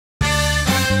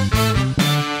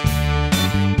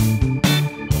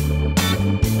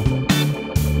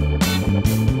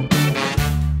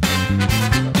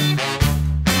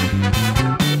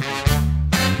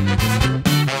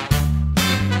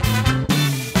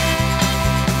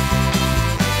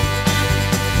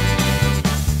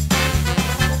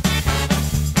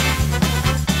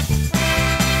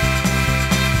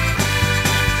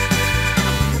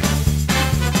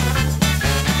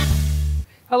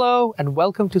Hello and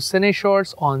welcome to Cine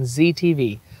Shortz on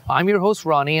ZTV. I'm your host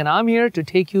Ronnie and I'm here to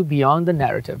take you beyond the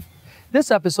narrative. This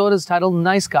episode is titled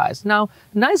Nice Guys. Now,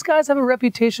 nice guys have a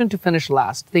reputation to finish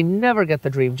last. They never get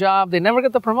the dream job, they never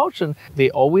get the promotion,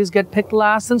 they always get picked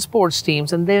last in sports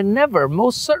teams, and they never,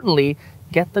 most certainly,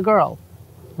 get the girl.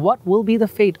 What will be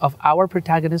the fate of our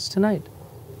protagonist tonight?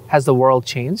 Has the world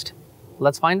changed?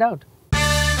 Let's find out.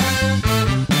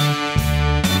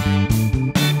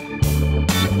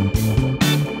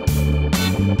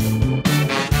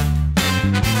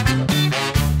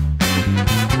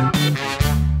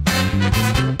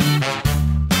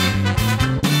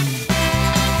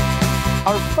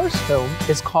 Our first film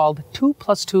is called 2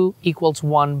 + 2 =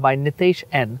 1 by Nitesh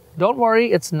N. Don't worry,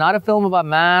 it's not a film about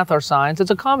math or science.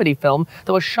 It's a comedy film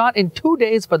that was shot in 2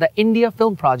 days for the India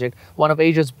Film Project, one of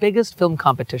Asia's biggest film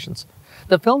competitions.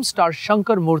 The film stars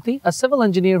Shankar Murthy, a civil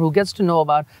engineer who gets to know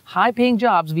about high-paying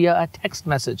jobs via a text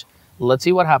message. Let's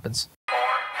see what happens.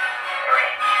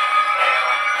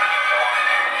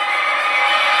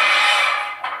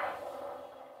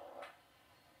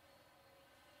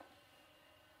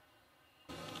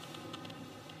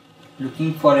 Looking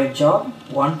for a job?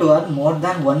 Want to earn more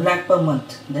than 1 lakh per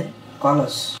month? Then call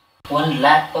us. 1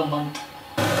 lakh per month.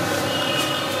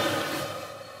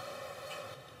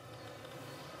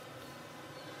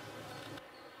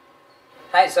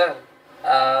 Hi sir,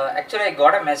 actually I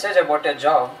got a message about your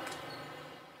job.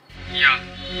 Yeah,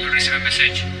 you'll receive a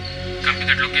message. Come to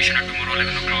that location at tomorrow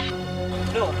 11 o'clock.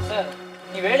 No sir,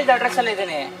 ನೀವು ಹೇಳಿದ ಅಡ್ರೆಸ್ಸಲ್ಲಿ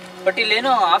ಇದ್ದೀನಿ, but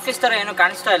ಇಲ್ಲೇನೋ office ಥರ ಏನೂ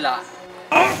ಕಾಣಿಸ್ತಾ ಇಲ್ಲ.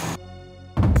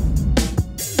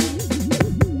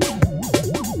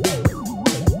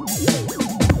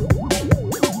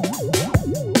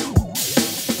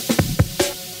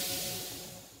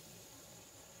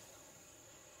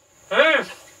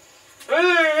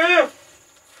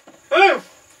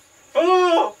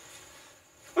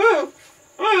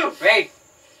 Wait,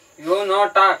 you no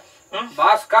talk.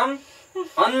 Boss come,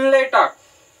 only talk.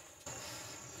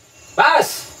 Boss!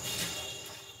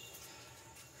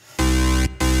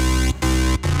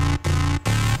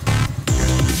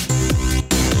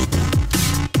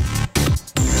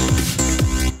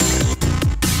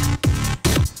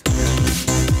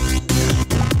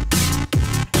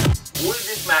 Who is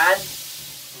this man?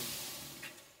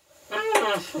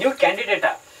 New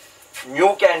candidate.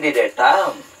 New candidate,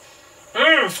 huh?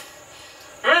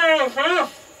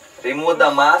 Remove the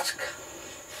mask.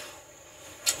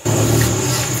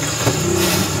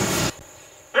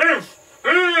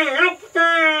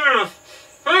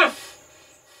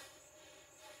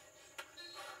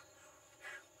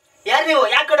 ಯಾರು ನೀವು?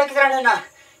 ಯಾಕೆ ಕಡಕಿದ್ರ ನನ್ನ?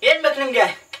 ಏನ್ ಬೇಕು ನಿಮ್ಗೆ?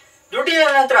 ಡ್ಯೂಟಿ ಇಲ್ಲ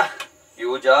ನನ್ನ ಹತ್ರ.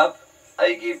 You job,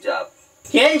 I give job.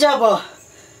 ಏನ್ job?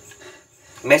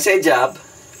 Message job.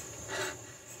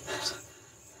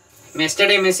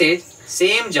 Yesterday message,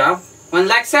 same job, 1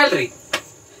 lakh salary.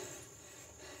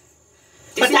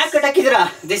 ಮತ್ತೆ ಯಾಕೆ ಕಡಕಿದ್ರ?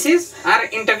 This is our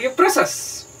interview process.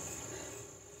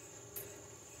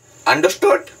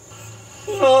 Understood?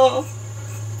 No.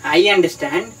 I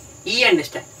understand, he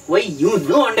understand. Why you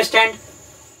no understand?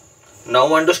 Now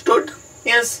understood?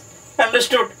 Yes,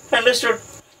 understood.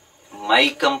 My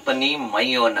company, my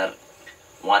owner.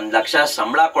 1 lakh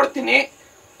ಸಂಬಳ ಕೊಡ್ತೀನಿ,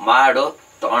 ಮಾಡು,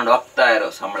 ತಗೊಂಡು ಹೋಗ್ತಾ ಇರೋ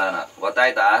ಸಂಬಳನ.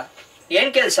 ಗೊತ್ತಾಯ್ತಾ?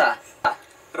 ಏನ್ ಕೆಲ್ಸ?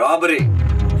 ರಾಬರಿ.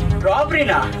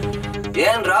 ರಾಬ್ರಿನಾ?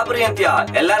 ಏನ್ ರಾಬರಿ ಅಂತೀಯ?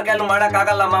 ಎಲ್ಲಾರ ಕೈಲೂ ಮಾಡಕ್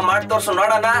ಆಗಲ್ಲಮ್ಮ, ಮಾಡಿ ತೋರ್ಸು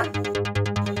ನೋಡೋಣ.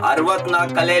 64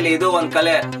 ಕಲೆಯಲ್ಲಿ ಇದು ಒಂದ್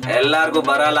ಕಲೆ, ಎಲ್ಲಾರ್ಗು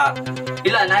ಬರಲ್ಲ.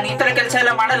 ಇಲ್ಲ, ನಾನು ಈ ತರ ಕೆಲಸ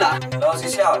ಎಲ್ಲ ಮಾಡಲ್ಲ.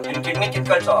 ಶಿಷ್ಯ, ನಿನ್ ಕಿಡ್ನಿ ಕಿತ್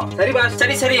ಕಳ್ಸೋ. ಸರಿ ಬಾಸ್,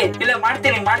 ಸರಿ. ಇಲ್ಲ,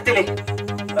 ಮಾಡ್ತೀನಿ.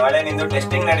 ನಾಳೆ ನಿಂದು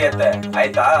ಟೆಸ್ಟಿಂಗ್ ನಡೆಯುತ್ತೆ,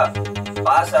 ಆಯ್ತಾ?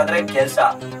 ಪಾಸ್ ಆದ್ರೆ ಕೆಲ್ಸ,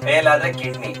 ಫೇಲ್ ಆದ್ರೆ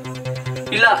ಕಿಡ್ನಿ.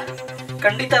 ಇಲ್ಲ,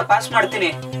 ಖಂಡಿತ ಪಾಸ್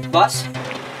ಮಾಡ್ತೀನಿ ಬಾಸ್.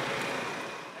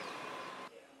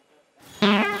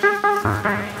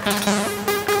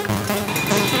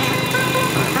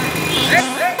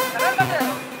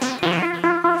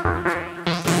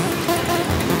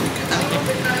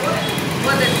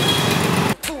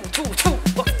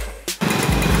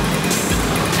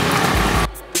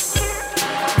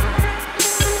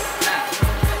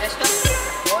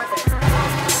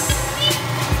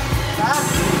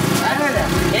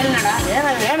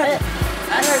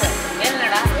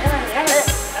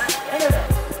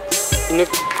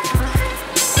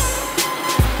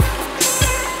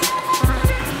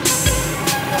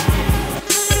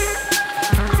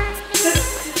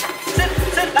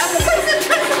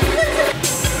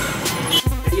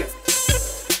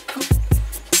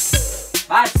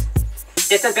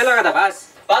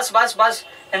 ಬಾಸ್,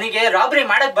 ನನಗೆ ರಾಬರಿ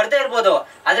ಮಾಡಕ್ ಬರ್ದೇ ಇರ್ಬೋದು,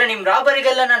 ಆದ್ರೆ ನಿಮ್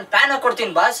ರಾಬರಿಗೆಲ್ಲ ನಾನು ಪ್ಲಾನ್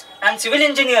ಹಾಕೊಡ್ತೀನಿ ಬಾಸ್. ನಾನು civil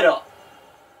engineer.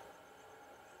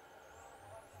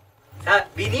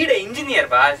 We need A engineer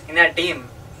boss ಇನ್ ಆ ಟೀಮ್.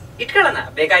 ಇಟ್ಕೊಳ್ಳೋಣ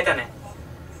ಬೇಕಾಯ್ತಾನೆ.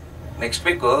 ನೆಕ್ಸ್ಟ್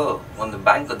ವೀಕು ಒಂದು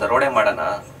ಬ್ಯಾಂಕ್ ದರೋಡೆ ಮಾಡೋಣ.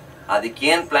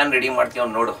 ಅದಕ್ಕೇನು ಪ್ಲಾನ್ ರೆಡಿ ಮಾಡ್ತೀವಿ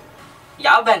ನೋಡು.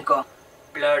 ಯಾವ ಬ್ಯಾಂಕು?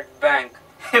 Blood bank.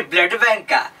 ಬ್ಲಡ್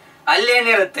ಬ್ಯಾಂಕಾ?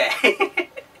 ಅಲ್ಲೇನಿರುತ್ತೆ?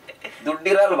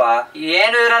 ದುಡ್ಡಿರಲ್ವಾ?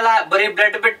 ಏನು ಇರಲ್ಲ, ಬರೀ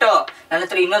ಬ್ಲಡ್ ಬಿಟ್ಟು. ನನ್ನ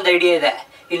ಹತ್ರ ಇನ್ನೊಂದು ಐಡಿಯಾ ಇದೆ.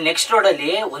 ಇಲ್ಲಿ ನೆಕ್ಸ್ಟ್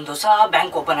ರೋಡಲ್ಲಿ ಒಂದು ಹೊಸ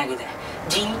ಬ್ಯಾಂಕ್ ಓಪನ್ ಆಗಿದೆ,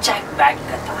 ಜಿಂಚಾಕ್ ಬ್ಯಾಂಕ್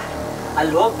ಅಂತ.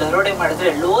 ಅಲ್ಲಿ ಹೋಗಿ ದರೋಡೆ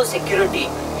ಮಾಡಿದ್ರೆ ಲೋ ಸೆಕ್ಯೂರಿಟಿ,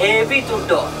 ಹೆವಿ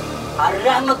ದುಡ್ಡು,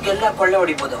 ಆರಾಮಕ್ಕೆಲ್ಲ ಕೊಳ್ಳೆ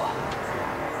ಹೊಡಿಬೋದು.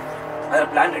 ಅದ್ರ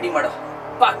ಪ್ಲಾನ್ ರೆಡಿ ಮಾಡು.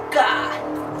 ಪಕ್ಕಾ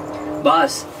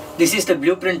boss. This is the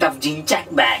blue print of ಜಿಂಚಾಕ್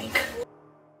bank.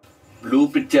 Blue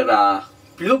ಪಿಕ್ಚರಾ?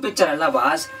 Blue picture ಅಲ್ಲ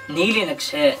ಬಾಸ್, ನೀಲಿ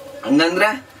ನಕ್ಷೆ.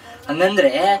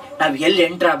 ಹಂಗಂದ್ರೆ ನಾವ್ ಎಲ್ಲಿ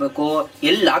ಎಂಟರ್ ಆಗ್ಬೇಕು,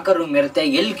 ಎಲ್ಲಿ ಲಾಕರ್ ರೂಮ್ ಇರುತ್ತೆ,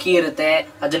 ಎಲ್ಲಿ ಕೀ ಇರುತ್ತೆ,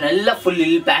 ಅದನ್ನೆಲ್ಲ ಫುಲ್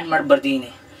ಇಲ್ಲಿ ಪ್ಲಾನ್ ಮಾಡಿ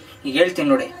ಬರ್ದೀನಿ. ಈಗ ಹೇಳ್ತೀನಿ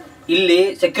ನೋಡಿ. ಇಲ್ಲಿ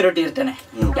ಸೆಕ್ಯೂರಿಟಿ ಇರ್ತಾನೆ,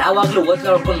 ಯಾವಾಗ್ಲೂ ಓದ್ಲ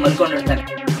ಹೊಡ್ಕೊಂಡು ಮಲ್ಕೊಂಡಿರ್ತಾನೆ.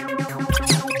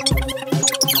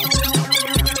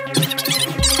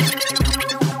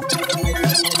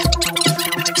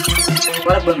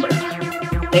 ಹೊರಗೆ ಬಂದ್ಬಿಡ.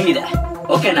 ಹೆಂಗಿದೆ?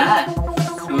 ಓಕೆನಾ?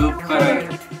 ಸೂಪರ್.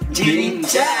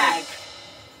 ಜಿಂಚಾಕ್.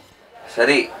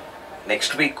 ಸರಿ,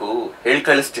 ನೆಕ್ಸ್ಟ್ ವೀಕು ಹೇಳಿ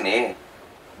ಕಳಿಸ್ತೀನಿ,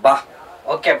 ಬಾ.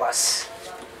 Okay boss.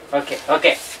 Okay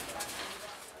okay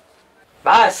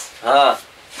boss. ಹಾ,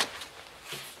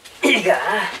 ಈಗ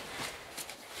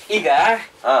ಈಗ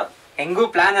ಹಾ, ಹೆಂಗೂ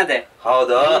ಪ್ಲಾನ್ ಅದೇ.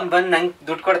 ಹೌದು. ಬಂದ್ ನಂಗೆ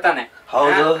ದುಡ್ಡು ಕೊಡ್ತಾನೆ.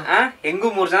 ಹೌದು. ಹೆಂಗೂ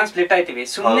 3 ಜನ ಸ್ಪ್ಲಿಟ್ ಆಯ್ತೀವಿ.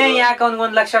 ಸುಮ್ನೆ ಯಾಕೆ ಅವ್ನಿಗೆ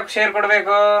 1 ಲಕ್ಷ ಶೇರ್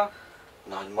ಕೊಡ್ಬೇಕು?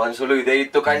 ನನ್ ಮನ್ಸಲ್ಲೂ ಇದೇ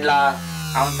ಇತ್ತು ಕಣ್ಲಾ.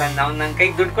 ಅವ್ನ್ ನನ್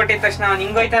ಕೈಗೆ ದುಡ್ಡು ಕೊಟ್ಟಿದ ತಕ್ಷಣ ಅವ್ನ್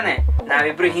ಹಿಂಗೋಯ್ತಾನೆ.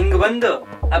 ನಾವಿಬ್ರು ಹಿಂಗ್ ಬಂದು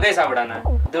ಅಭ್ಯಾಸ ಬಿಡೋಣ,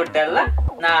 ದುಡ್ಡೆಲ್ಲ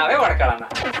ನಾವೇ ಹೊಡ್ಕೊಳ್ಳೋಣ.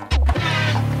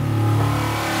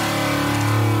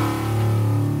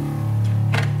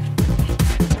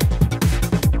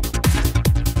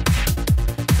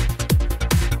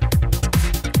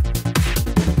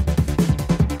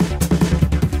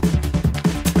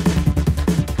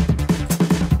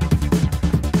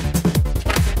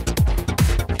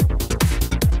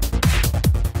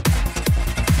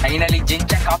 Finally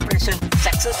ಜಿಂಚಾಕ್ operation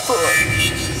successful.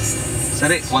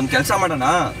 ಸರಿ, ಒಂದ್ ಕೆಲ್ಸ ಮಾಡೋಣ.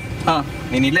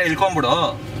 ನೀನ್ ಇಲ್ಲೇ ಇಳ್ಕೊಂಡ್ಬಿಡು.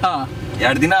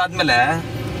 2 ದಿನ ಆದ್ಮೇಲೆ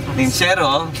ನಿನ್ ಶೇರು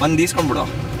ಬಂದ್ ಈಸ್ಕೊಂಡ್ಬಿಡು.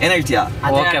 ಏನ್ ಹೇಳ್ತೀಯಾ?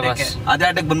 Okay boss. ಅದೇ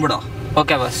ಆಟಕ್ಕೆ ಬಂದ್ಬಿಡು.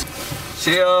 Okay boss.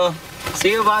 See you.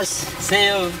 See you boss. See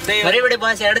you. ಬರೀ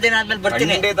ಬಾಸ್, 2 ದಿನ ಆದ್ಮೇಲೆ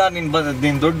ಬರ್ತೀನಿ. ಖಂಡಿತ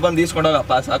ನಿನ್ ದುಡ್ಡು ಬಂದ್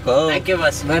ಈಸ್ಕೊಂಡೋಗಪ್ಪ, ಸಾಕು. Thank you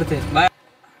boss. ಬರ್ತೀನಿ. ಬಾಯ್.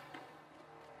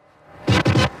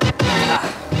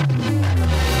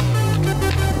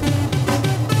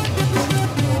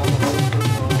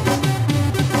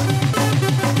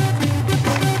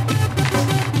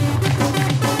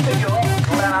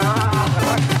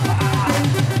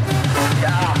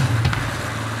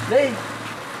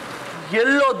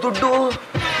 ಎಲ್ಲೋ ದುಡ್ಡು?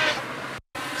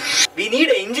 ವಿ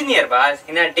ನೀಡ್ ಇಂಜಿನಿಯರ್ ಬಾಸ್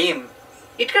ಇನ್ ಆ ಟೀಮ್.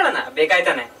 ಇಟ್ಕೊಳ್ಳೋಣ,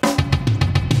 ಬೇಕಾಯ್ತಾನೆ.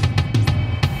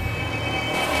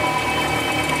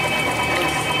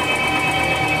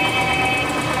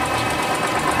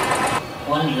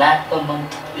 $1 lakh per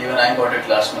month. Even I got it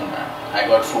last month, man. I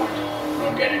got fooled.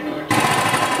 Don't get into it.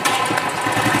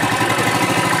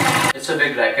 It's a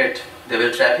big racket. They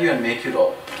will trap you and make you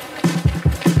rob.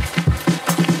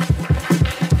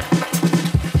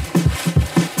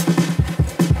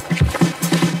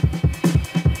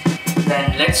 Then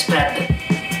let's trap them.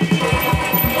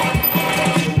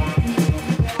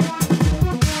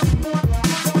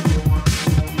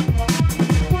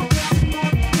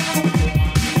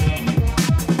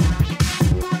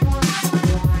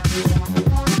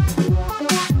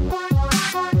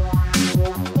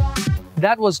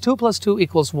 That was 2 + 2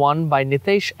 = 1 by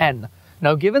Nitesh N.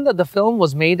 Now, given that the film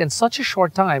was made in such a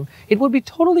short time, it would be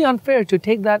totally unfair to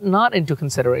take that not into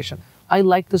consideration. I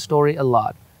like the story a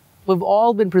lot. We've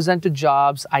all been presented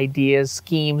jobs, ideas,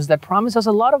 schemes that promise us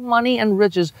a lot of money and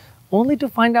riches, only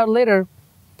to find out later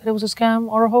that it was a scam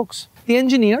or a hoax. The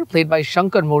engineer, played by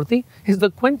Shankar Murthy, is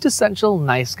the quintessential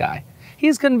nice guy. He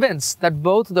is convinced that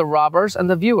both the robbers and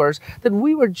the viewers that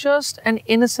we were just an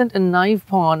innocent and naive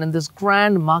pawn in this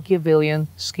grand Machiavellian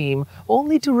scheme,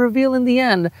 only to reveal in the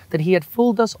end that he had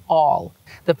fooled us all.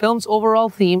 The film's overall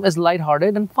theme is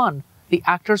lighthearted and fun. The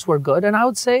actors were good, and I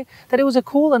would say that it was a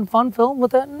cool and fun film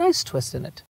with a nice twist in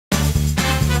it.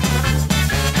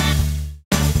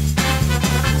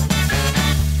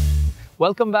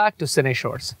 Welcome back to Cine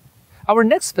Shortz. Our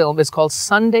next film is called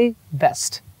Sunday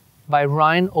Best by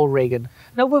Ryan O'Regan.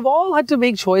 Now, we've all had to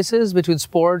make choices between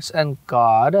sports and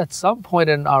God at some point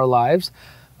in our lives.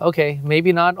 Okay,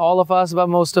 maybe not all of us, but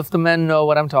most of the men know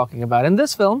what I'm talking about. In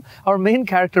this film, our main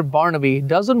character Barnaby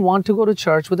doesn't want to go to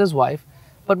church with his wife,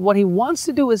 but what he wants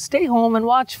to do is stay home and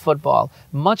watch football,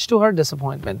 much to her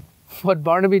disappointment. What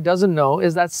Barnaby doesn't know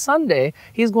is that Sunday,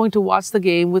 he's going to watch the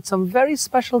game with some very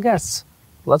special guests.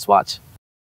 Let's watch.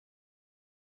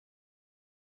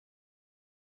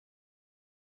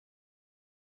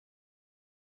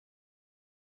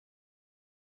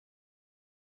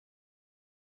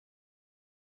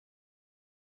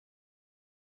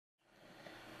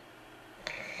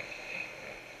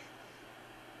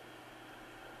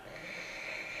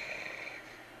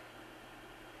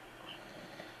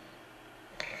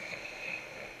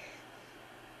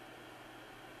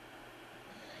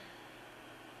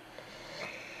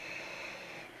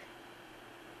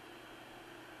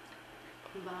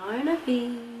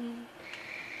 Barnaby.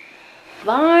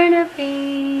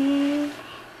 Barnaby.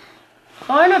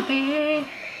 Barnaby.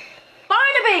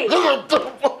 Barnaby!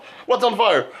 What's on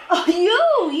fire?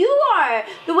 Oh, you are.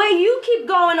 The way you keep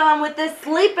going on with this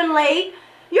sleeping late,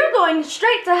 you're going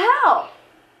straight to hell.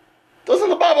 Doesn't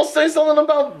the Bible say something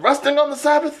about resting on the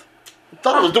Sabbath? I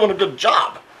thought I was doing a good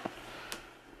job.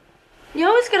 You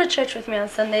always go to church with me on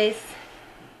Sundays.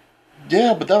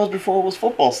 Yeah, but that was before it was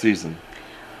football season.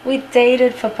 We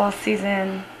dated football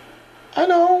season. I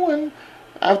know, and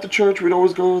after church we'd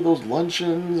always go to those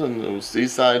luncheons and those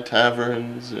seaside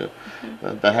taverns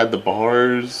that had the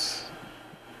bars,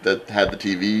 that had the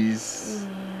TVs,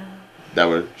 that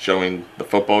were showing the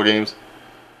football games.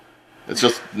 It's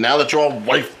just, now that you're all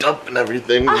wifed up and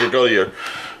everything, you go to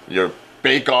your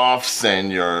bake-offs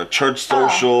and your church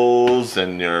socials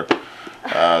and your,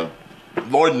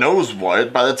 Lord knows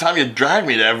what. By the time you drag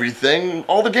me to everything,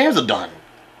 all the games are done.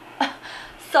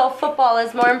 So football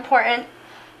is more important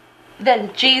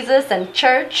than Jesus and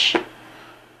church?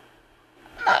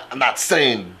 I'm not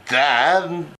saying that,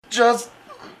 just,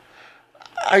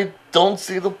 I don't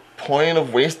see the point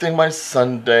of wasting my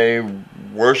Sunday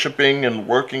worshiping and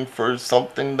working for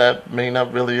something that may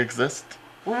not really exist.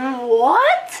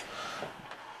 What?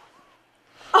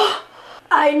 Oh,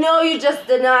 I know you just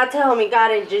did not tell me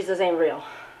God and Jesus ain't real.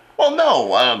 Well,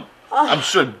 no, I'm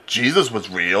sure Jesus was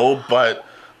real, but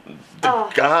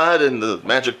the God and the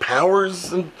magic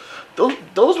powers, and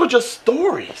those were just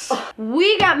stories.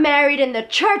 We got married in the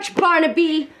church,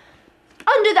 Barnaby,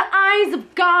 under the eyes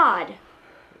of God.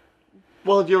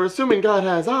 Well, you're assuming God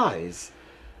has eyes.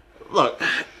 Look,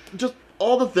 just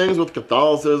all the things with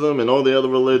Catholicism and all the other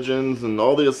religions and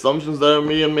all the assumptions that are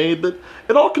being made, that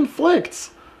it all conflicts.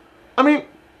 I mean,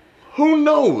 who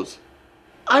knows?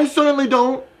 I certainly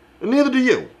don't, and neither do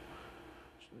you.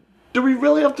 Do we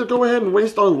really have to go ahead and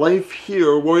waste our life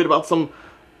here worried about some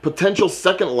potential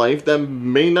second life that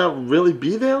may not really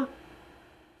be there?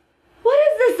 What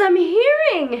is this I'm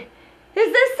hearing?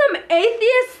 Is this some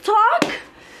atheist talk?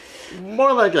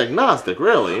 More like agnostic,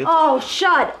 really. Oh,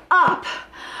 shut up.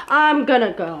 I'm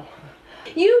gonna go.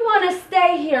 You want to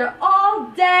stay here all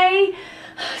day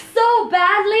so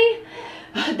badly?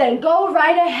 Then go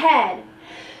right ahead.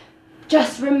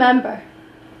 Just remember,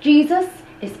 Jesus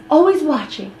is always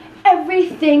watching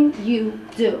everything you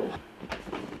do.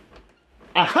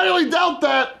 I highly doubt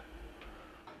that.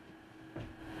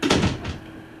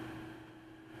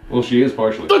 Well, she is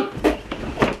partially.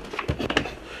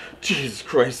 Jesus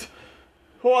Christ.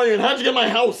 Who are you and how'd you get in my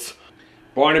house?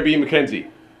 Barnaby McKenzie.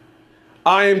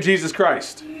 I am Jesus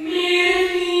Christ.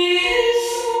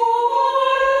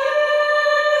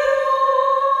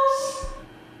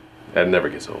 That never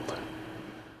gets old.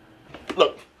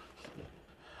 Look,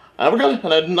 I have a gun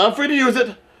and I'm not free to use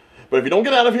it, but if you don't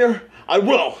get out of here, I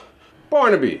will.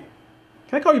 Barnaby.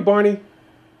 Can I call you Barney?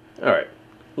 Alright.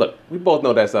 Look, we both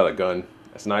know that's not a gun.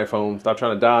 That's an iPhone. Stop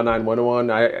trying to dial 911.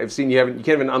 I've seen you can't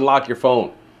even unlock your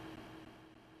phone.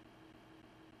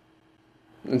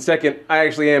 And second, I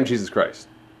actually am Jesus Christ.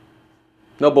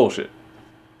 No bullshit.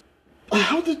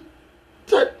 How did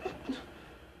that...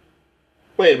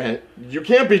 Wait a minute. You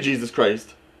can't be Jesus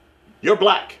Christ. You're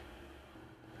black.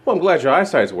 Well, I'm glad your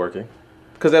eyesight's working.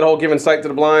 Because that whole giving sight to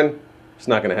the blind, it's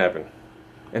not going to happen.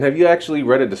 And have you actually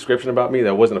read a description about me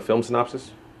that wasn't a film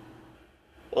synopsis?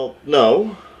 Well,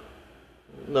 no.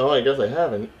 No, I guess I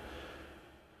haven't.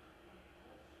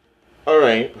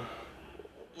 Alright.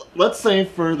 Let's say,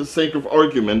 for the sake of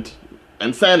argument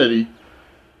and sanity,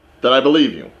 that I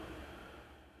believe you.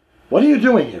 What are you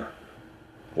doing here?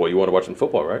 Well, you want to watch some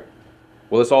football, right?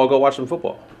 Well, let's all go watch some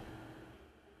football.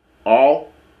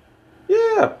 All?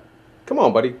 Yeah. Come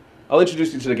on, buddy. I'll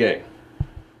introduce you to the gang.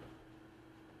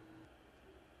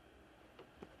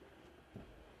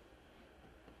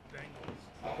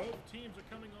 Both teams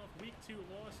are coming off week 2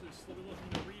 losses, so they'll be looking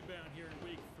to rebound here in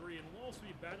week 3, and we'll also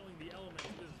be battling the elements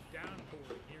of this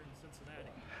downpour here in Cincinnati.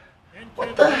 And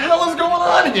What the hell is going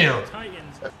on here?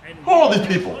 Who are these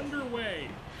people?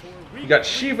 You got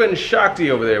Shiva and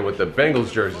Shakti over there with the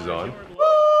Bengals jerseys on.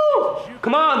 Woo!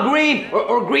 Come on, Green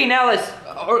or Green Ellis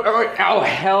or oh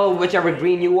hell, whichever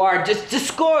Green you are, just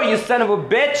score, you son of a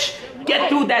bitch. Get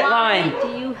through that line. Why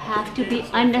do you have to be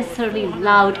unnecessarily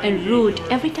loud and rude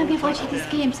every time you're watching these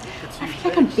games? I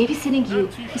feel like I'm babysitting you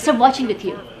instead of watching with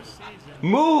you.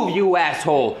 Move, you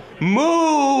asshole.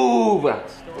 Move!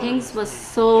 Things were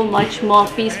so much more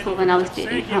peaceful when I was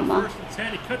dating Grandma.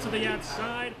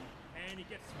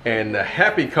 And the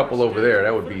happy couple over there,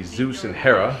 that would be Zeus and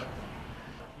Hera.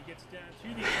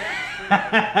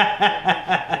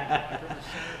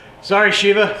 Sorry,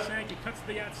 Shiva.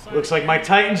 Looks like my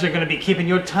Titans are going to be keeping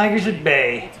your Tigers at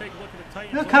bay.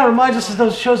 That kind of reminds us of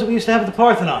those shows that we used to have at the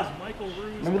Parthenon.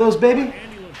 Remember those, baby?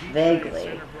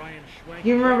 Vaguely.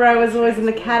 You remember I was always in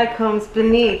the catacombs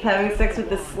beneath having sex with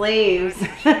the slaves.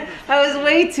 I was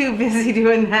way too busy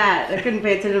doing that. I couldn't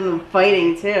pay attention to them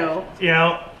fighting, too. You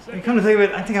know, come to think of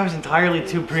it, I think I was entirely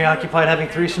too preoccupied having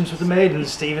threesomes with the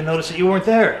maidens to even notice that you weren't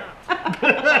there.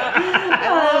 I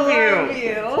love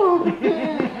you.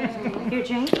 Your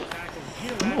drink?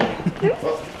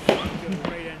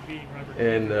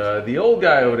 And the old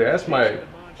guy over there, that's my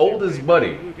oldest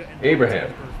buddy,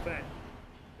 Abraham.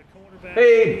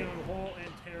 Hey!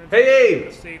 Hey,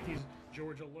 Abe!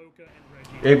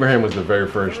 Abraham was the very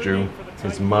first Jew.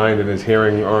 His mind and his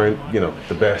hearing aren't,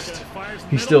 the best.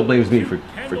 He still blames me for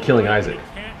killing Isaac.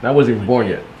 And I wasn't even born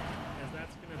yet.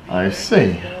 I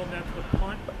see.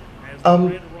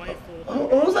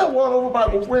 What was that one over by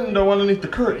the window underneath the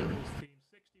curtain?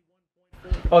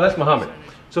 Oh, that's Muhammad.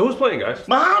 So who's playing, guys?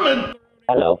 Muhammad!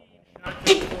 Hello.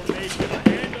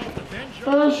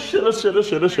 Oh, shit.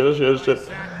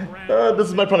 This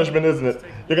is my punishment, isn't it?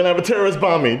 You're gonna have a terrorist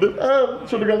bomb me. Should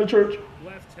have gone to church.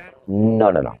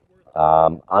 No.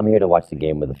 I'm here to watch the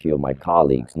game with a few of my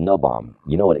colleagues. No bomb.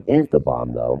 You know what is the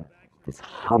bomb, though? This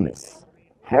hummus.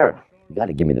 Harry, you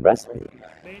gotta give me the recipe.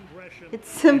 It's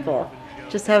simple.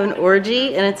 Just have an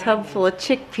orgy and a tub full of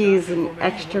chickpeas and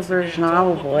extra virgin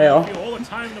olive oil.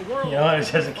 You know,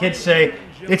 as the kids say,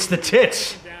 it's the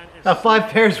tits. About 5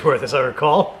 pairs worth, as I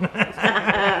recall.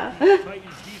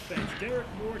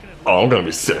 Oh, I'm gonna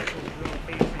be sick.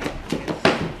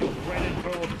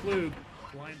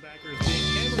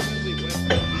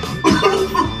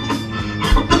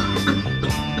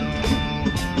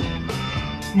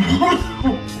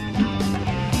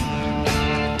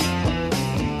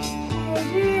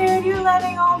 Dude, you're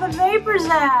letting all the vapors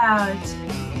out.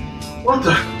 What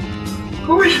the?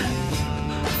 Who are you?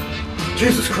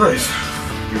 Jesus Christ.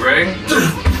 You ready?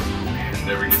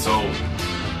 Never gets old.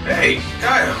 Hey,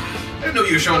 Kyle. I didn't know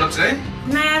you were showing up today.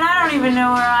 Man, I don't even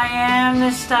know where I am.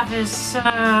 This stuff is so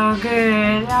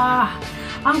good.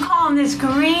 I'm calling this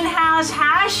greenhouse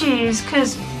hashies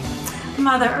because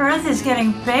Mother Earth is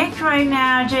getting baked right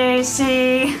now,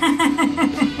 JC.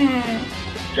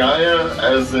 Gaia,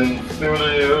 as in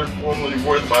formerly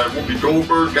voiced by Whoopi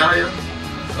Goldberg, Gaia?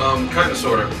 Kinda,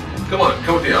 sorta. Come on,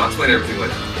 come with me. I'll explain everything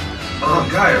later.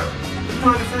 Gaia.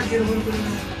 Mind if I get a little bit of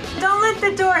that? Don't let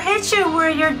the door hit you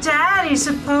where your daddy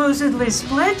supposedly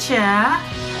split ya.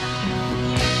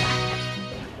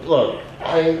 Look,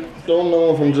 I don't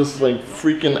know if I'm just like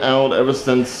freaking out ever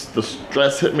since the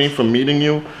stress hit me from meeting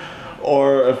you,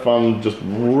 or if I'm just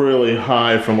really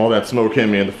high from all that smoke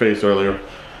hitting me in the face earlier.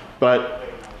 But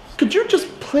could you just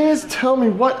please tell me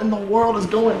what in the world is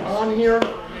going on here?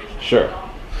 Sure.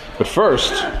 But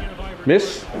first,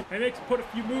 Miss? And Nick's put a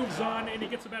few moves on, and he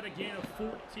gets about a gain of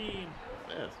 14.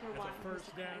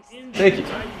 First down. Thank you.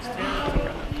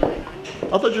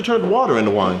 I thought you turned water into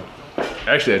wine.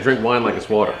 Actually, I drink wine like it's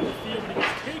water.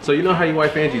 So you know how your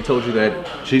wife Angie told you that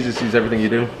Jesus sees everything you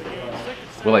do?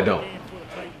 Well, I don't.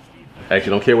 I actually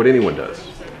don't care what anyone does.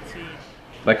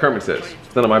 Like Kermit says,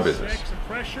 it's none of my business.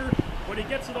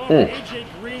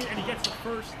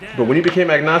 But when you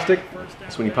became agnostic,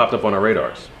 that's when you popped up on our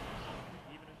radars.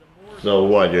 So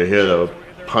what, you're here to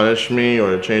punish me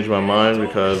or to change my mind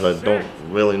because I don't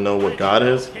really know what God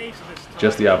is?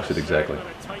 Just the opposite, exactly.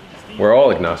 We're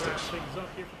all agnostics.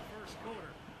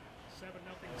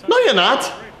 No, you're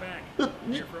not.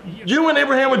 You and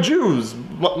Abraham are Jews.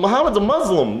 Muhammad's a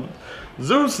Muslim.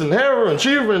 Zeus and Hera and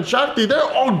Shiva and Shakti, they're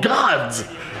all gods.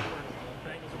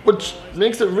 Which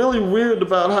makes it really weird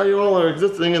about how you all are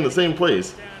existing in the same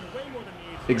place.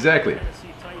 Exactly.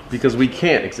 Because we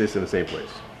can't exist in the same place.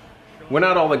 We're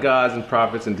not all the gods and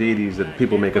prophets and deities that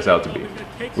people make us out to be.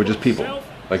 We're just people,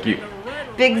 like you.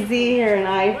 Big Z here and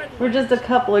I, we're just a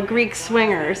couple of Greek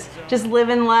swingers. Just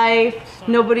living life,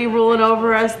 nobody ruling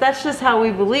over us. That's just how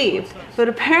we believed. But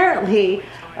apparently,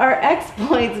 our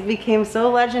exploits became so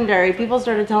legendary, people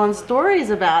started telling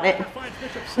stories about it.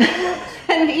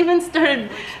 And even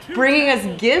started bringing us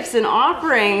gifts and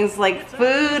offerings like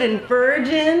food and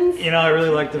virgins. You know, I really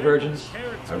like the virgins.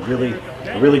 I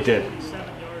really did.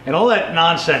 And all that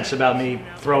nonsense about me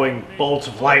throwing bolts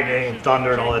of lightning and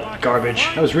thunder and all that garbage,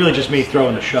 that was really just me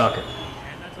throwing the shocker.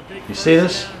 You see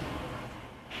this?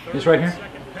 This right here?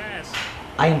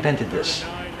 I invented this.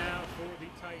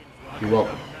 You're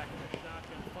welcome.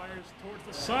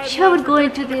 Shall we go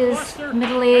into these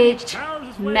middle-aged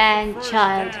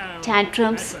man-child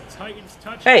tantrums?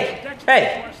 Hey!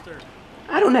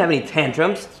 I don't have any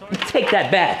tantrums. Take that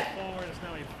back.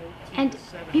 And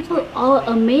people are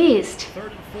amazed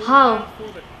how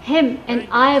him and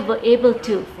I were able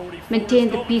to maintain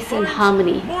the peace and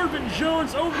harmony.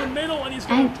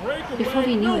 And before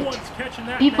we knew it,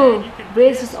 people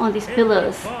raised us on these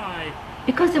pillars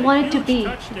because they wanted to be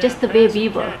just the way we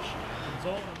were.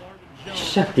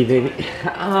 Shakti, baby.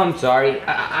 I'm sorry.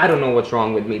 I don't know what's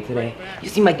wrong with me today. You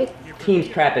see, my team's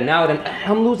crapping out and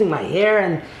I'm losing my hair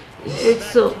and...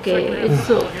 It's okay, it's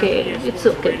okay, it's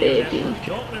okay, baby.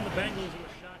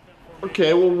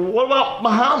 Okay, well, what about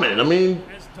Muhammad? I mean,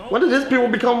 when did his people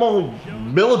become all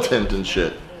militant and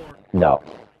shit? No,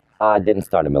 I didn't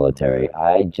start a military.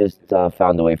 I just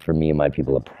found a way for me and my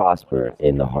people to prosper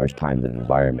in the harsh times and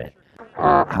environment.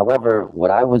 However,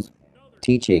 what I was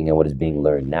teaching and what is being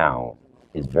learned now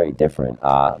is very different.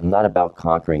 Not about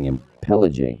conquering and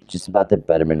pillaging, just about the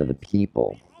betterment of the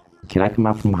people. Can I come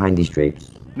out from behind these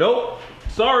drapes? Nope.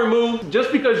 Sorry, Moo.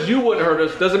 Just because you wouldn't hurt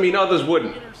us doesn't mean others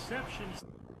wouldn't.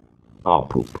 Oh,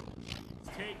 poop.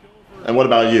 And what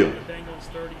about you?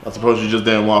 I suppose you just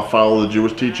didn't want to follow the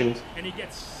Jewish teachings?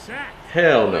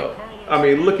 Hell no. I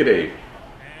mean, look at Abe.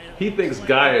 He thinks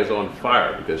Gaia is on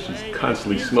fire because she's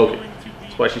constantly smoking.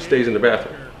 That's why she stays in the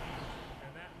bathroom.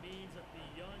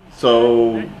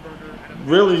 So,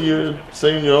 really, you're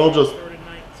saying you're all just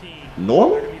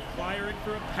normal?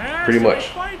 Pretty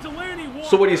much.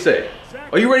 So what do you say?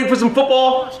 Are you ready for some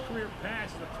football?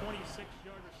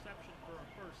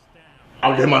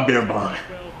 I'll get my beer bong.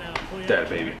 That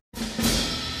baby.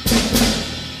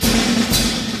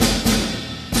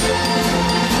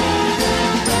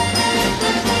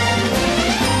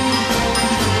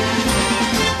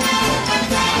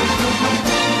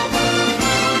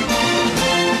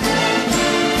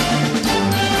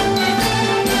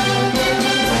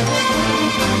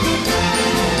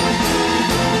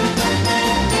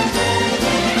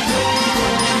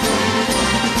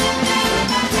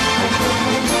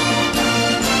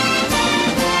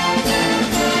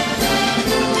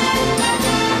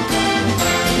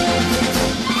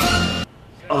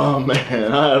 Oh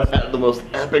man, I have had the most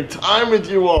epic time with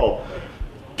you all.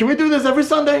 Can we do this every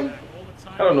Sunday?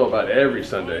 I don't know about every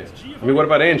Sunday. I mean, what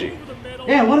about Angie?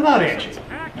 Yeah, what about Angie?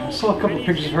 I saw a couple of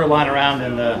pictures of her lying around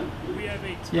and,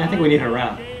 yeah, I think we need her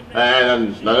around.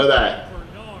 And none of that.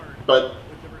 But,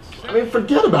 I mean,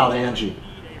 forget about Angie.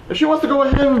 If she wants to go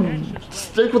ahead and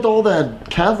stick with all that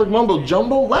Catholic mumbo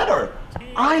jumbo, let her.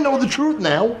 I know the truth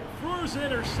now.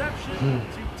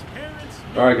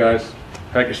 All right, guys.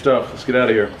 Pack your stuff. Let's get out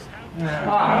of here. Come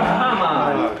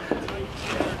on.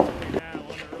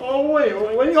 Oh, wait,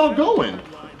 where are y'all going?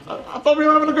 I thought we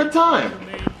were having a good time.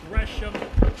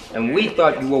 And we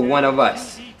thought you were one of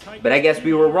us. But I guess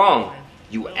we were wrong,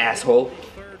 you asshole.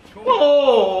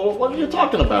 Whoa, what are you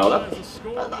talking about?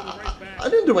 I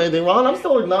didn't do anything wrong. I'm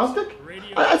still agnostic.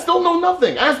 I still know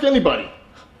nothing. Ask anybody.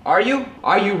 Are you?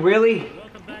 Are you really?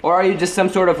 Or are you just some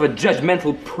sort of a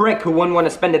judgmental prick who wouldn't want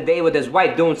to spend a day with his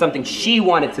wife doing something she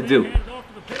wanted to do?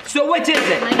 So which is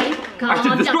it? Honey, I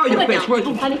should destroy your face, won't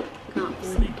you? Honey,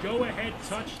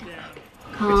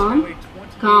 calm.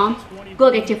 Calm. Go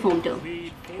get your phone,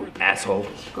 too. Asshole.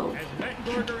 Go.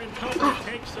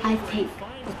 I think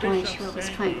the point she was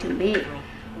trying to make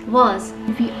was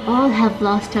we all have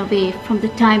lost our way from the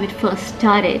time it first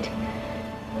started.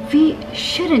 We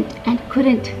shouldn't and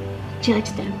couldn't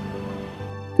judge them.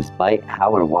 Despite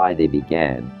how or why they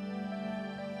began,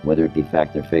 whether it be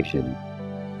fact or fiction,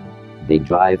 they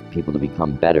drive people to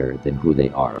become better than who they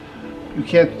are. You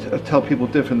can't tell people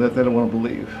different that they don't want to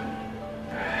believe.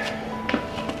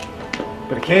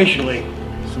 But occasionally,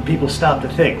 some people stop to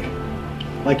think,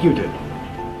 like you did.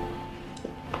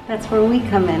 That's where we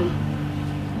come in.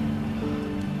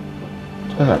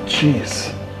 Ah,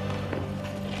 jeez.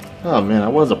 Oh man, I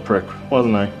was a prick,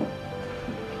 wasn't I?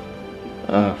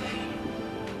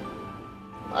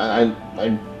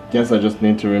 I guess I just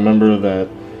need to remember that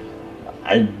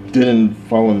I didn't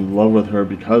fall in love with her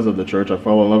because of the church. I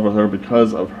fell in love with her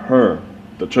because of her.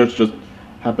 The church just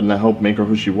happened to help make her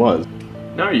who she was.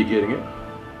 Now you're getting it.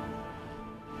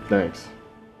 Thanks.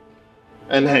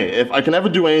 And hey, if I can ever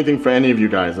do anything for any of you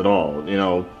guys at all, you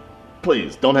know,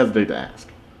 please don't hesitate to ask.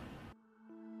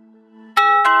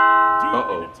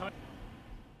 Uh-oh.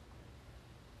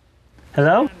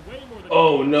 Hello?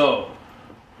 Oh no.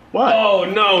 What? Oh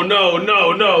no.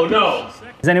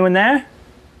 Is anyone there?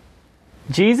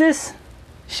 Jesus?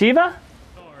 Shiva?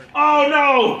 Oh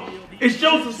no! It's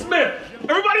Joseph Smith!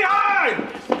 Everybody hide!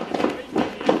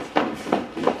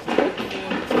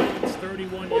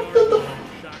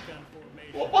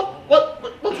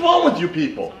 What's wrong with you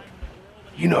people?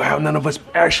 You know how none of us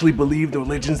actually believe the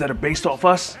religions that are based off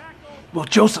us? Well,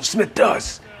 Joseph Smith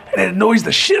does, and it annoys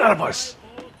the shit out of us.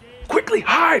 Quickly,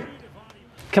 hide!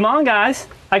 Come on, guys.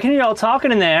 I can hear y'all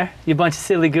talking in there, you bunch of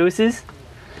silly gooses.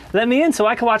 Let me in so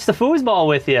I can watch the foosball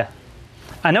with you.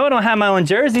 I know I don't have my own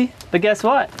jersey, but guess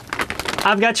what?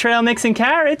 I've got trail mix and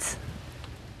carrots.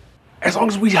 As long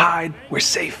as we hide, we're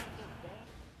safe.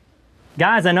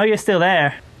 Guys, I know you're still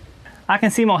there. I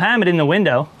can see Mohammed in the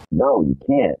window. No, you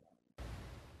can't.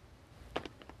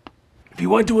 If you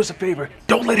want to do us a favor,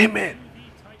 don't let him in.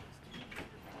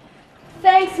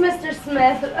 Thanks, Mr.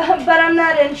 Smith, but I'm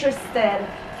not interested.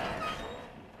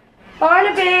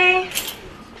 Barnaby!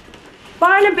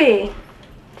 Barnaby!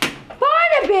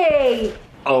 Barnaby!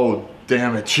 Oh,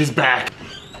 damn it, she's back.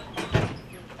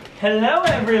 Hello,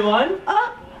 everyone.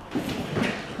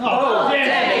 Oh,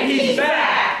 damn it, he's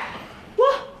back!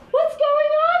 What's going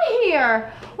on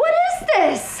here? What is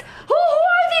this? Who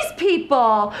are these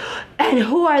people? And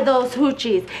who are those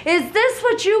hoochies? Is this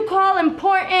what you call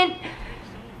important?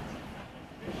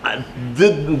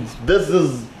 This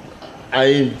is...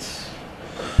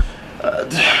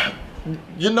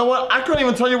 you know what? I couldn't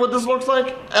even tell you what this looks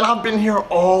like, and I've been here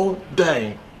all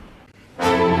day.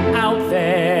 Out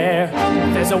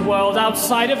there's a world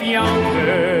outside of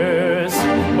Yonkers,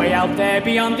 way out there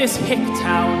beyond this hick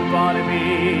town,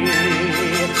 Barnaby.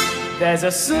 There's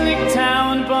a slick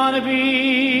town,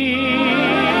 Barnaby.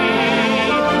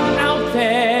 Out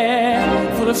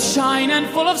there, full of shine and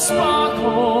full of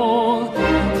sparkle.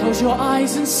 Close your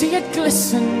eyes and see it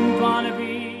glisten,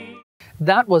 Barnaby.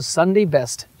 That was Sunday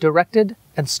Best, directed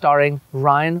and starring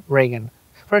Ryan Reagan.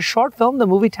 For a short film, the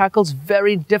movie tackles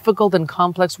very difficult and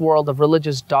complex world of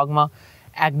religious dogma,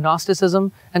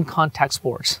 agnosticism, and contact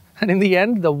sports. And in the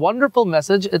end, the wonderful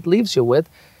message it leaves you with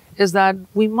is that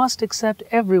we must accept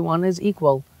everyone as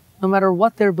equal, no matter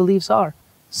what their beliefs are.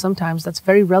 Sometimes that's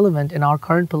very relevant in our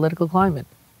current political climate.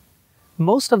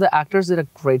 Most of the actors did a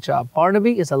great job.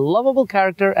 Barnaby is a lovable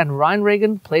character, and Ryan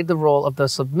Reagan played the role of the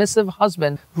submissive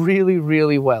husband really,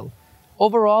 really well.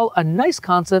 Overall, a nice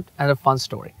concept and a fun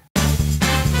story.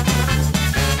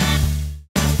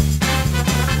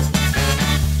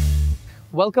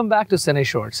 Welcome back to Cine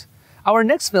Shortz. Our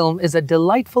next film is a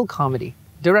delightful comedy.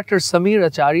 Director Samir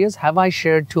Acharya's Have I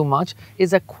Shared Too Much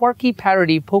is a quirky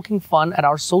parody poking fun at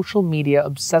our social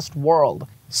media-obsessed world.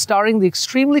 Starring the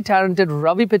extremely talented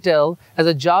Ravi Patel as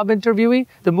a job interviewee,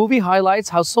 the movie highlights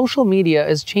how social media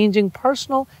is changing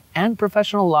personal and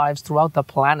professional lives throughout the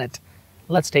planet.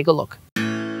 Let's take a look.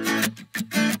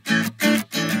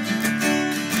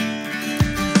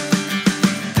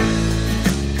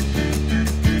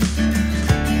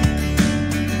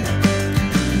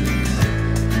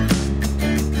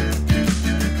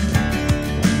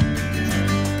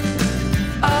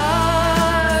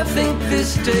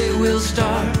 This day will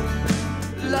start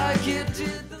like it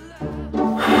did the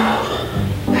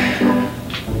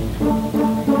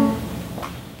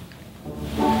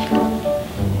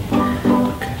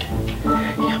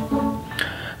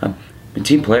I'm a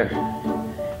team player.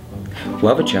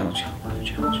 We'll have a challenge.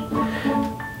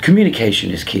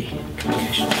 Communication is key.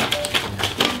 Communication.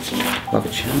 We'll have a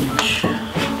challenge.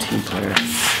 Team player.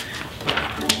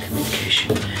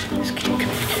 Communication is key.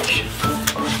 Communication.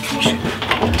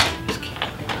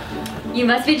 You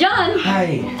must be John.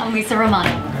 Hi. I'm Lisa Romano.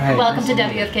 Hi. Welcome to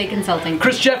WFK Consulting.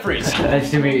 Chris Jeffries.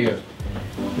 Nice to meet you.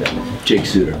 Jake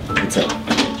Suter. What's up?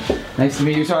 Nice to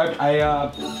meet you. So I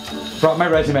brought my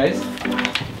resumes.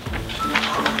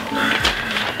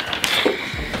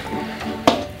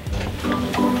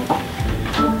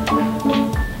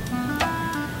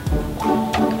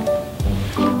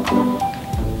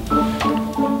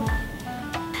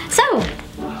 So,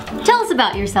 tell us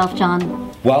about yourself, John.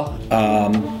 Well,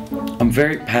 I'm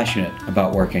very passionate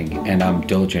about working, and I'm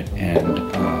diligent and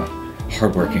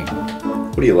hardworking.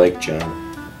 What do you like, John?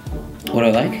 What do I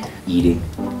like? Eating,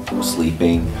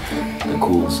 sleeping, the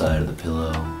cool side of the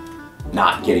pillow,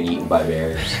 not getting eaten by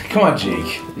bears. Come on,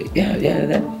 Jake. Yeah.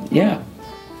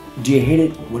 Do you hate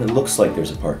it when it looks like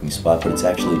there's a parking spot, but it's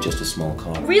actually just a small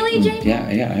car? Really, Jake? Yeah,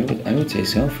 I would say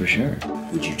so, for sure.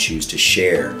 Would you choose to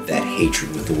share that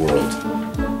hatred with the world?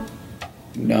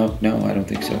 No, I don't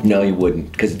think so. No, you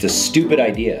wouldn't, because it's a stupid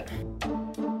idea.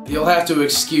 You'll have to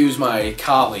excuse my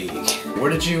colleague. Where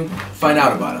did you find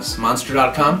out about us?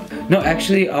 Monster.com? No,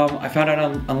 actually, I found out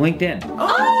on LinkedIn.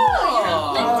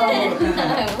 Oh,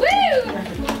 LinkedIn!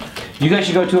 Woo! You guys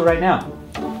should go to it right now.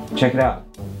 Check it out.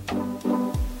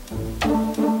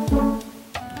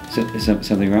 Is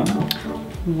something wrong?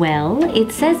 Well,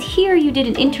 it says here you did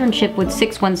an internship with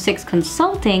 616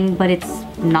 Consulting, but it's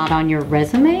not on your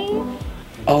resume?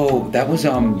 Oh, that was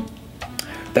an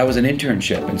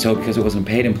internship, and so because it wasn't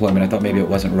paid employment, I thought maybe it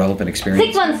wasn't relevant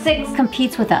experience. 616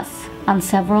 competes with us on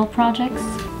several projects.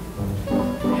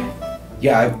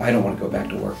 Yeah, I don't want to go back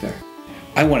to work there.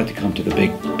 I wanted to come to the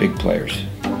big players.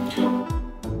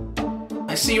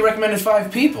 I see you recommended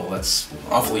 5 people. That's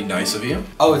awfully nice of you.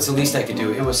 Oh, it's the least I could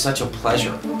do. It was such a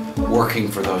pleasure working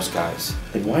for those guys.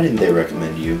 And why didn't they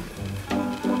recommend you?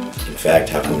 In fact,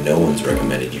 how come no one's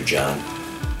recommended you, John?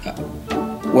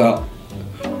 Well,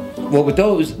 with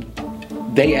those,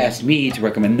 they asked me to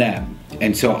recommend them,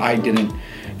 and so I didn't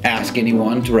ask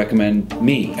anyone to recommend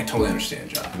me. I totally understand,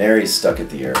 John. Mary's stuck at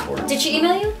the airport. Did she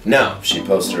email you? No, she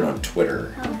posted it on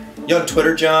Twitter. You on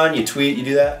Twitter, John? You tweet, you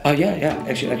do that? Oh yeah.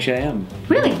 Actually, I am.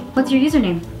 Really? What's your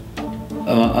username?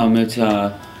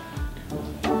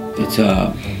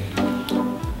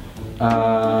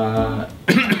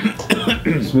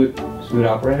 Smooth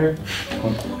operator.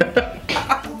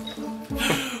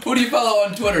 Who do you follow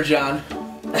on Twitter, John?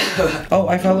 Oh,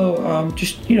 I follow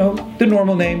just the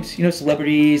normal names.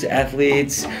 Celebrities,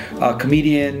 athletes,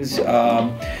 comedians.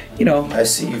 I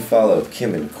see you follow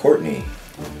Kim and Courtney,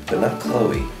 but not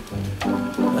Chloe.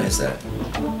 Why is that?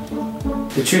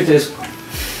 The truth is,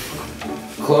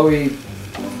 Chloe.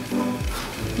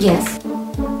 Yes.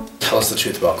 Tell us the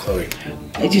truth about Chloe.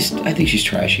 I think she's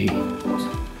trashy.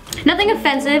 Nothing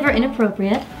offensive or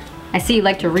inappropriate. I see you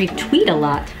like to retweet a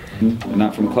lot. But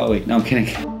not from Chloe. No, I'm kidding.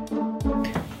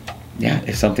 Yeah,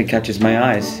 if something catches my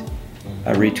eyes,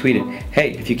 I retweet it.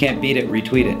 Hey, if you can't beat it,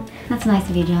 retweet it. That's nice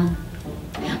of you, John.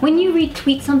 When you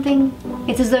retweet something,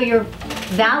 it's as though you're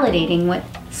validating what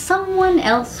someone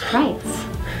else writes.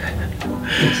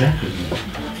 Exactly.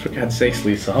 For God's sakes,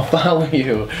 Lisa, I'll follow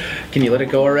you. Can you let it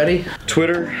go already?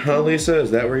 Twitter, huh, Lisa?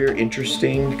 Is that where you're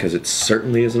interesting? Because it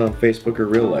certainly isn't on Facebook or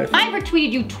real life. I've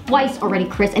retweeted you twice already,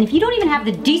 Chris, and if you don't even have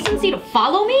the decency to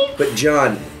follow me... But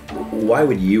John, why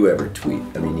would you ever tweet?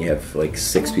 I mean, you have like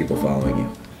 6 people following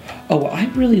you. Oh, well, I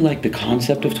really like the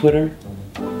concept of Twitter.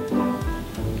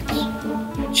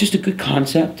 It's just a good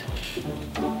concept.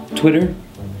 Twitter,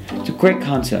 it's a great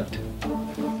concept.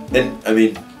 And, I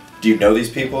mean, do you know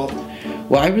these people?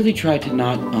 Well, I really try to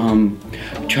not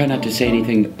to say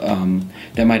anything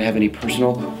that might have any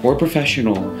personal or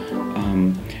professional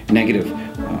negative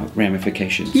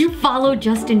ramifications. You follow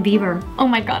Justin Bieber. Oh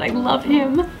my God, I love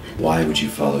him. Why would you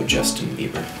follow Justin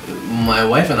Bieber? My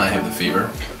wife and I have the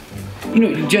fever.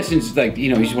 Justin's like,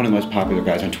 he's one of the most popular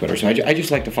guys on Twitter. So I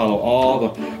just like to follow all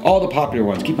the popular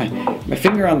ones. Keep my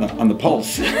finger on the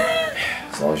pulse.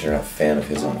 As long as you're not a fan of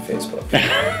his on Facebook.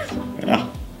 Yeah.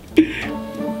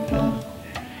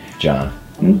 John,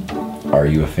 are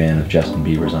you a fan of Justin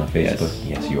Bieber's on Facebook?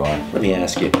 Yes, you are. Let me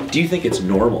ask you, do you think it's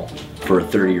normal for a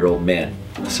 30-year-old man,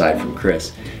 aside from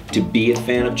Chris, to be a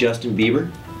fan of Justin Bieber?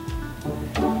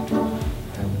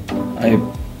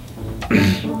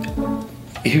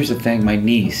 Here's the thing, my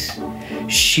niece,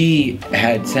 she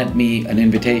had sent me an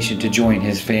invitation to join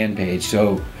his fan page,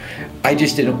 so I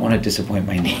just didn't want to disappoint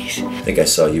my niece. I think I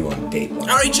saw you on Date. All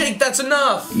right, Jake, that's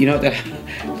enough. There's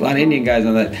a lot of Indian guys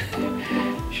on that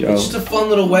show. It's just a fun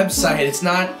little website. It's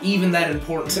not even that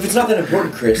important. If it's not that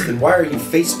important, Chris, then why are you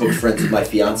Facebook friends with my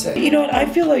fiance? You know what, I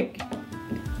feel like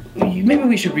maybe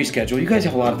we should reschedule. You guys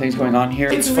have a lot of things going on here.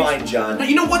 It's fine, John.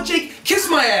 You know what, Jake? Kiss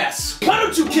my ass. Why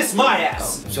don't you kiss my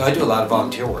ass? So I do a lot of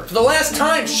volunteer work. For the last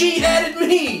time, she added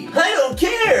me. I don't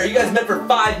care. You guys met for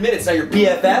 5 minutes. Now you're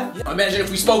BFF. Imagine if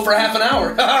we spoke for half an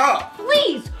hour.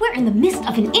 Please, we're in the midst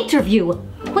of an interview.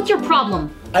 What's your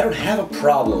problem? I don't have a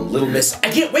problem, little miss. I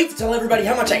can't wait to tell everybody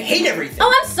how much I hate everything.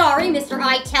 Oh, I'm sorry, Mr.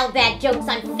 I tell bad jokes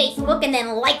on Facebook and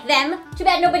then like them. Too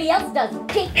bad nobody else does.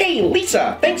 Hey,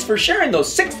 Lisa, thanks for sharing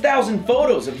those 6,000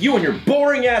 photos of you and your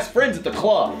boring-ass friends at the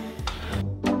club.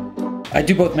 I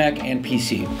do both Mac and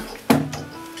PC.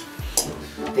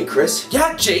 Hey, Chris.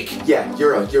 Yeah, Jake. Yeah,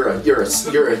 you're a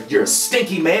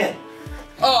stinky man.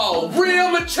 Oh,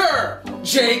 real mature.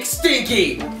 Jake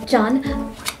Stinky. John,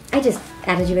 I just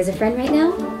added you as a friend right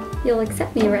now. You'll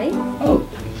accept me, right? Oh,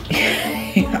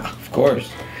 yeah, of course.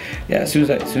 Yeah, as soon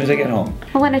as I get home.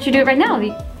 Well, why don't you do it right now?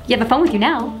 You have a phone with you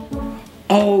now.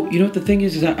 Oh, you know what the thing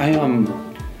is I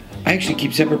actually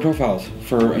keep separate profiles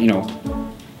for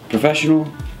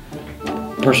professional,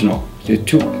 personal.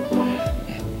 Two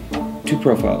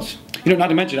profiles. Not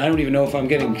to mention I don't even know if I'm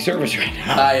getting service right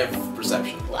now. I have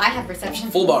reception. Well, I have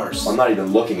reception. Full bars. I'm not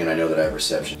even looking and I know that I have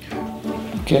reception.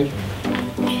 Okay.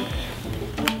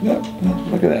 Yeah,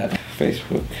 look at that.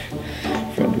 Facebook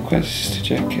friend request,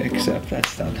 check, accept.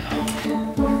 That's done.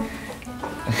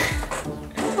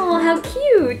 Oh, how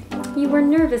cute. You were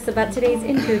nervous about today's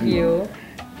interview.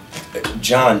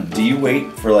 John, do you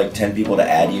wait for like 10 people to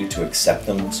add you to accept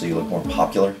them so you look more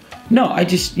popular? No, I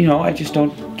just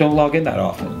don't log in that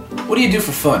often. What do you do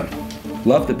for fun?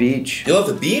 Love the beach. You love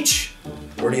the beach?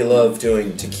 Or do you love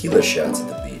doing tequila shots at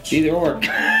the beach? beach. Either or.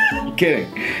 Kidding.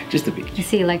 Just the beach. I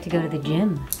see you like to go to the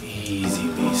gym. Easy,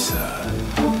 Lisa.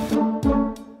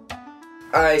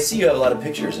 I see you have a lot of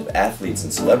pictures of athletes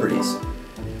and celebrities.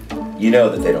 You know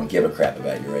that they don't give a crap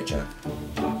about you, right, John?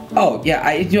 Oh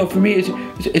yeah, for me,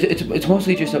 it's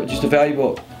mostly just a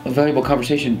valuable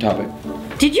conversation topic.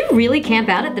 Did you really camp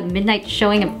out at the midnight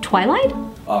showing of Twilight?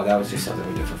 Oh, that was just something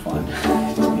we did for fun.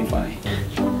 Just to be funny.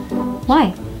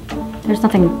 Why? There's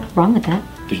nothing wrong with that.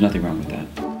 There's nothing wrong with that.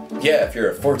 Yeah, if you're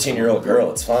a 14-year-old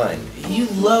girl, it's fine. You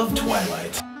love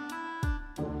Twilight.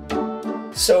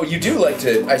 So you do like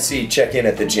to, I see, check in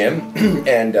at the gym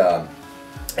and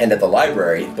at the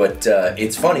library, but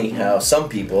it's funny how some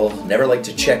people never like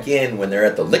to check in when they're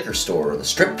at the liquor store or the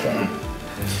strip club.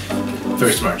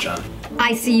 Very smart, John.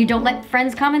 I see you don't let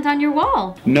friends comment on your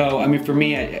wall. No, I mean for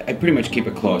me, I pretty much keep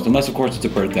it closed, unless of course it's a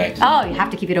birthday. Oh, you have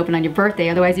to keep it open on your birthday,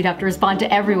 otherwise you'd have to respond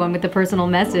to everyone with a personal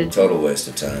message. Total waste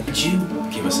of time. Could you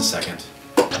give us a second?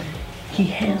 He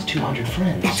has 200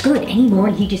 friends. That's good. Any more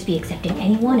and he'd just be accepting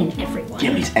anyone and everyone.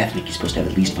 Yeah, but he's ethnic. He's supposed to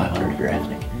have at least 500 if you're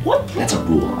ethnic. What? That's a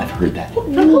rule. I've heard that. What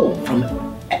rule? From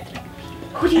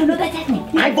Who do you know that's ethnic?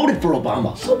 I voted for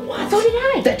Obama. So what? So did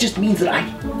I. That just means that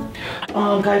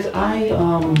guys, I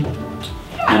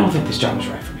don't think this job is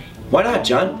right for me. Why not,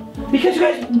 John? Because you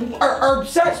guys are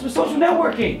obsessed with social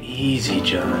networking. Easy,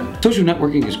 John. Social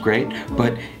networking is great,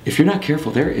 but if you're not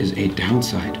careful, there is a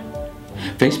downside.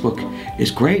 Facebook is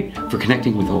great for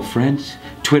connecting with old friends.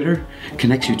 Twitter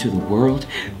connects you to the world.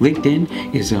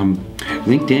 LinkedIn is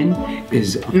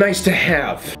nice to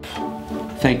have.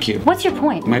 Thank you. What's your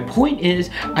point? My point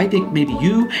is, I think maybe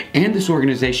you and this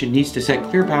organization needs to set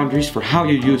clear boundaries for how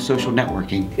you use social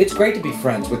networking. It's great to be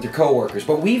friends with your coworkers,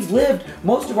 but we've lived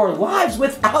most of our lives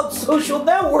without social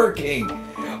networking.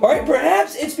 All right,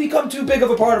 perhaps it's become too big of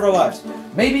a part of our lives.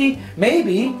 Maybe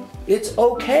it's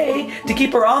okay to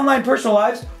keep our online personal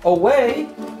lives away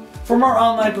from our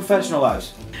online professional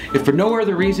lives. If for no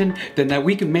other reason than that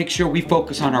we can make sure we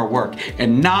focus on our work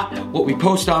and not what we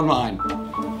post online.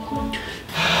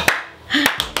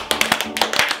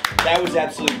 That was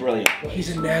absolutely brilliant.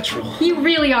 He's a natural. You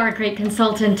really are a great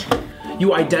consultant.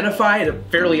 You identified a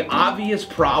fairly obvious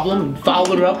problem and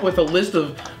followed it up with a list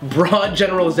of broad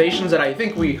generalizations that I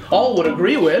think we all would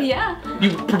agree with. Yeah.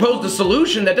 You proposed a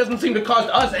solution that doesn't seem to cost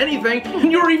us anything,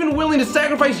 and you're even willing to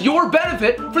sacrifice your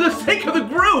benefit for the sake of the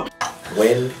group.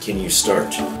 When can you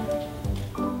start?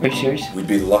 Are you serious? We'd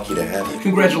be lucky to have you.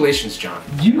 Congratulations, John.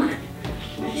 You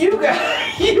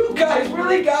guys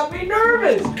really got me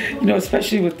nervous. You know,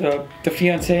 especially with the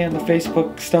fiancé and the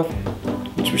Facebook stuff,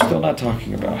 which we're still not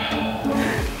talking about.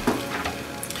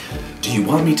 Do you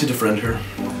want me to defriend her?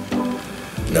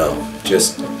 No,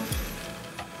 just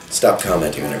stop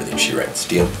commenting on everything she writes.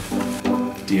 Deal?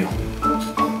 Deal.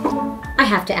 I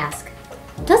have to ask,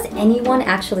 does anyone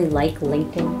actually like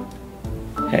LinkedIn?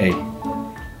 Hey,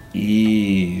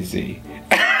 easy.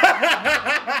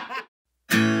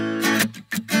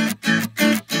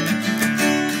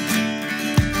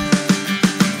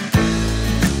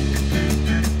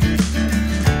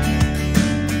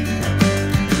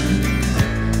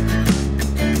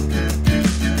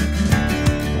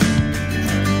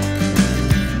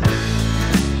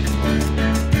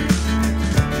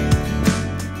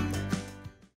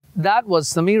 That was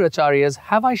Samir Acharya's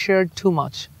Have I Shared Too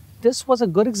Much? This was a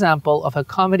good example of a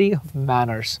comedy of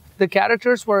manners. The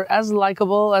characters were as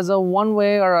likable as a one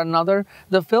way or another.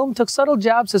 The film took subtle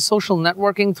jabs at social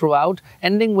networking throughout,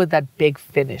 ending with that big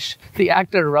finish. The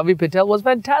actor Ravi Patel was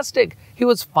fantastic. He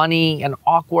was funny and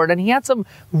awkward, and he had some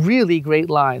really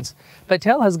great lines.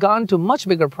 Patel has gone to much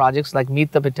bigger projects like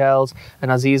Meet the Patels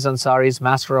and Aziz Ansari's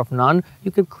Master of None.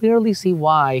 You could clearly see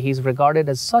why he's regarded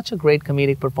as such a great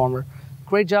comedic performer.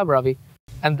 Great job, Ravi.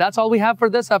 And that's all we have for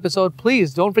this episode.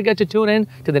 Please don't forget to tune in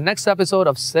to the next episode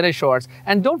of Cine Shortz.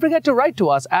 And don't forget to write to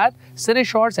us at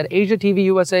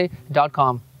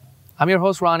cineshortz@asiaTVUSA.com. I'm your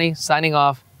host, Ronnie, signing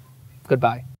off.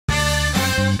 Goodbye.